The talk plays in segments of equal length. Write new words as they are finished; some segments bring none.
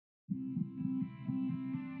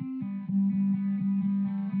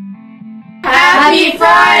Happy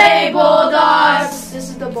Friday, Bulldogs! This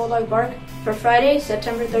is the Bulldog Bark for Friday,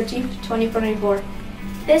 September 13th, 2024.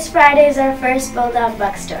 This Friday is our first Bulldog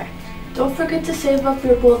Buck store. Don't forget to save up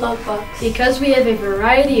your Bulldog Bucks, because we have a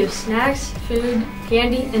variety of snacks, food,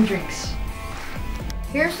 candy, and drinks.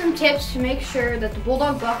 Here are some tips to make sure that the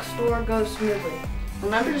Bulldog Buck store goes smoothly.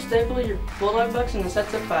 Remember to staple your Bulldog Bucks in a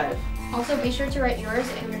sets of 5. Also, be sure to write yours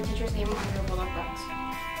and your teacher's name on your Bulldog Bucks.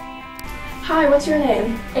 Hi, what's your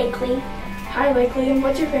name? Lakely. Hi, Lakely.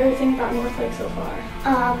 What's your favorite thing about Northlake so far?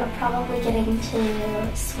 Probably getting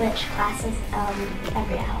to switch classes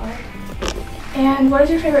every hour. And what is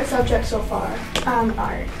your favorite subject so far?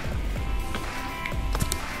 Art.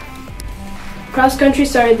 Cross country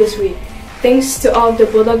started this week. Thanks to all of the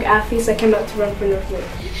Bulldog athletes that came out to run for Northlake.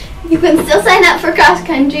 You can still sign up for cross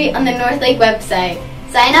country on the Northlake website.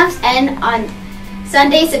 Sign-ups end on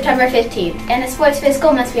Sunday, September 15th, and a sports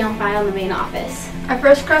physical must be on file in the main office. Our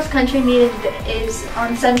first cross country meet is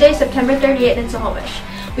on Sunday, September 30th in Snohomish.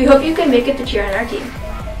 We hope you can make it to cheer on our team.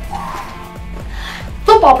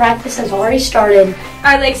 Football practice has already started.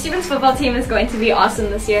 Our Lake Stevens football team is going to be awesome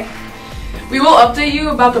this year. We will update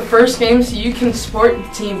you about the first game so you can support the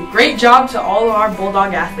team. Great job to all of our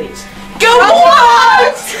Bulldog athletes. Go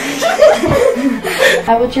Bulldogs!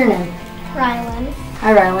 Hi, what's your name? Rylan.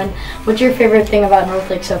 Hi, Rylan. What's your favorite thing about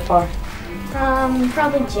Northlake so far?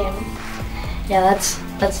 Probably gym. Yeah,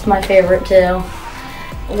 that's my favorite too.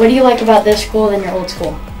 What do you like about this school than your old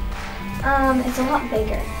school? It's a lot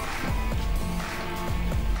bigger.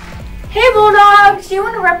 Hey Bulldogs! Do you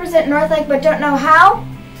want to represent Northlake but don't know how?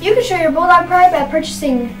 You can show your Bulldog pride by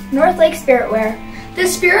purchasing Northlake Spirit Wear. The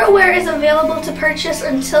Spirit Wear is available to purchase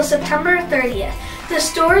until September 30th. The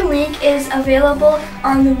store link is available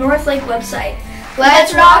on the Northlake website.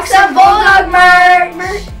 Let's rock some Bulldog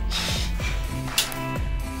merch!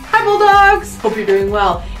 Hi Bulldogs! Hope you're doing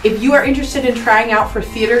well. If you are interested in trying out for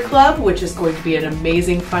Theater Club, which is going to be an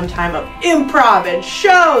amazing fun time of improv and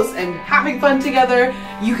shows and having fun together,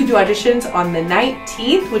 you can do auditions on the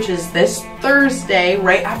 19th, which is this Thursday,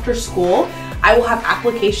 right after school. I will have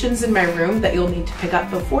applications in my room that you'll need to pick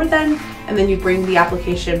up before then, and then you bring the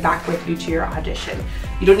application back with you to your audition.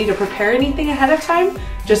 You don't need to prepare anything ahead of time,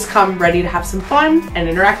 just come ready to have some fun and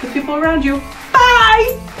interact with people around you.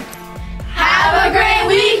 Bye! Have a great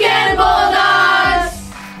weekend, Bulldogs!